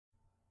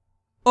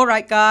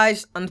Alright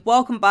guys, and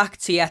welcome back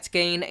to yet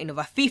again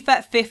another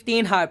FIFA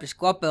 15 hybrid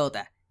squad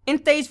builder. In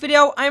today's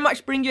video, I am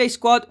actually bringing you a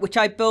squad which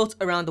I built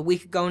around a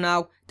week ago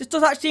now. This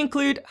does actually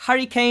include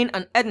Harry Kane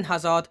and Eden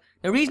Hazard.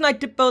 The reason I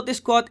did build this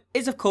squad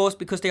is of course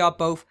because they are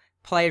both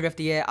Player of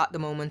the Year at the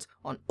moment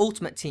on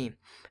Ultimate Team.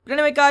 But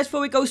anyway guys,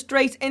 before we go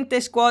straight into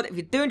this squad, if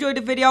you do enjoy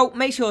the video,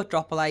 make sure to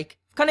drop a like.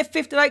 Kind of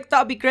 50 likes, that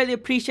would be greatly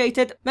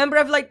appreciated. Remember,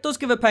 every like does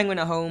give a penguin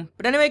a home.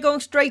 But anyway, going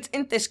straight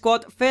into this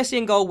squad, firstly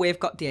in goal we've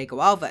got Diego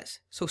Alves.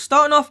 So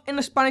starting off in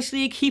the Spanish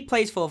league, he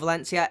plays for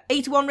Valencia,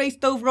 81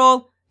 rated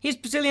overall. He's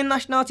Brazilian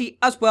nationality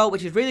as well,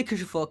 which is really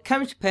crucial for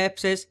chemistry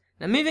purposes.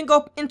 Now moving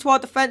up into our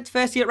defence,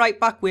 firstly at right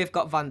back we've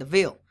got Van der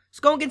Wiel. So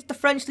going into the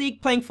French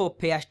league, playing for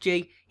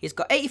PSG, he's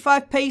got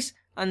 85 pace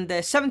and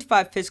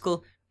 75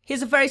 physical.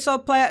 He's a very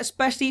solid player,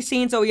 especially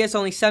seeing though he is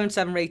only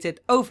 77 rated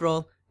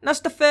overall. And that's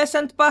the first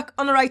centre back.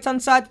 On the right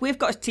hand side, we've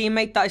got his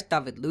teammate, that is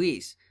David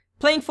Luiz.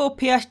 Playing for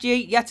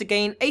PSG, yet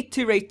again,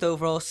 82 rated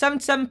overall,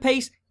 77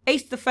 pace,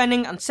 80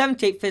 defending and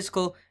 78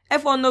 physical.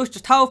 Everyone knows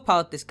just how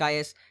overpowered this guy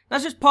is. And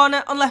as his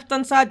partner on left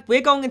hand side, we're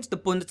going into the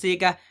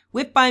Bundesliga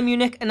with Bayern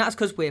Munich, and that's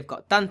because we've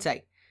got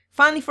Dante.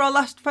 Finally, for our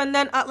last defender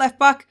then, at left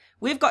back,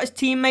 we've got his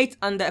teammate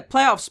and a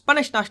player of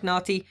Spanish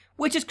nationality,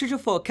 which is crucial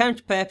for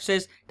chemistry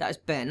purposes, that is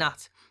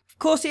Bernat. Of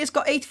course, he has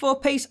got 84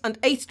 pace and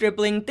 80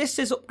 dribbling. This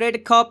is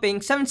upgraded card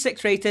being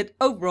 76 rated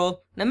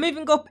overall. Now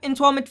moving up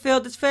into our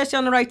midfielders, firstly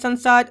on the right hand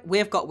side,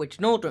 we've got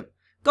Wijnaldum.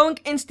 Going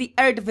into the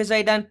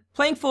Eredivisie then,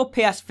 playing for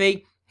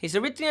PSV. He's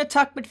originally an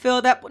attack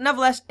midfielder, but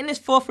nevertheless in this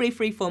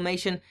 4-3-3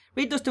 formation,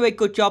 really does do a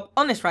good job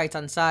on this right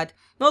hand side.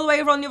 And all the way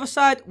over on the other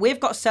side,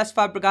 we've got Cesc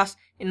Fabregas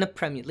in the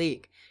Premier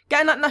League.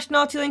 Getting that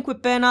nationality link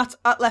with Bernat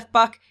at left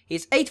back,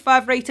 he's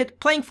 85 rated,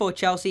 playing for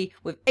Chelsea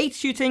with 8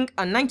 shooting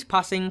and 90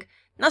 passing.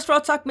 And as for our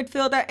attack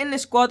midfielder in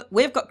this squad,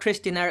 we've got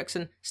Christian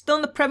Eriksen, still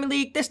in the Premier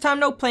League, this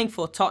time though playing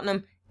for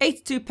Tottenham,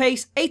 82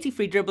 pace,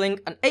 83 dribbling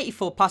and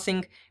 84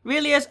 passing,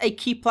 really is a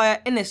key player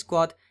in this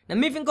squad. Now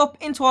moving up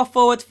into our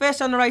forwards,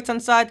 first on the right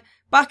hand side,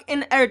 back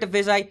in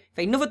Eredivisie,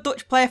 with another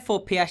Dutch player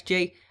for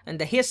PSG,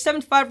 and he is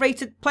 75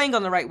 rated, playing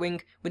on the right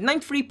wing, with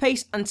 93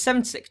 pace and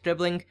 76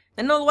 dribbling.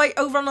 Then all the way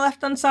over on the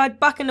left hand side,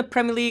 back in the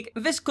Premier League,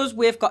 this because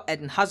we've got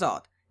Eden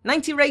Hazard.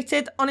 90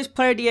 rated on his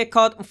Player of the Year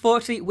card.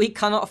 Unfortunately, we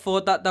cannot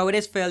afford that though, it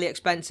is fairly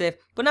expensive.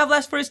 But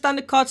nevertheless, for his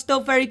standard card,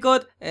 still very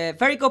good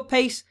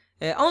pace.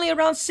 Only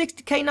around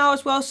 60k now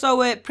as well,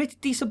 so pretty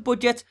decent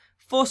budget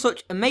for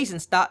such amazing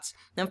stats.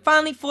 And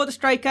finally, for the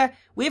striker,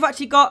 we've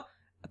actually got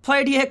a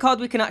Player of the Year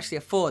card we can actually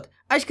afford.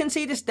 As you can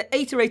see, this is the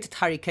 80 rated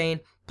Harry Kane,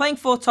 playing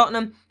for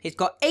Tottenham. He's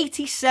got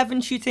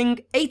 87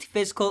 shooting, 80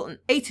 physical and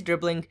 80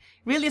 dribbling.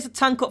 Really is a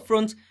tank up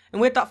front, and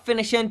with that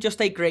finishing,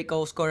 just a great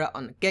goal scorer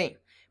on the game.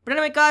 But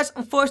anyway guys,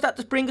 unfortunately that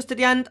does bring us to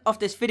the end of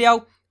this video.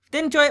 If you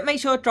did enjoy it, make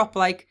sure to drop a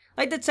like.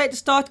 Like I did say at the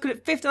start, could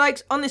hit 50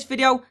 likes on this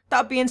video,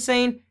 that would be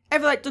insane.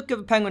 Every like does give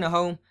a penguin a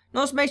home. And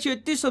also make sure you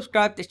do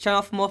subscribe to this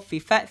channel for more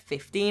FIFA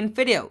 15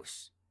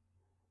 videos.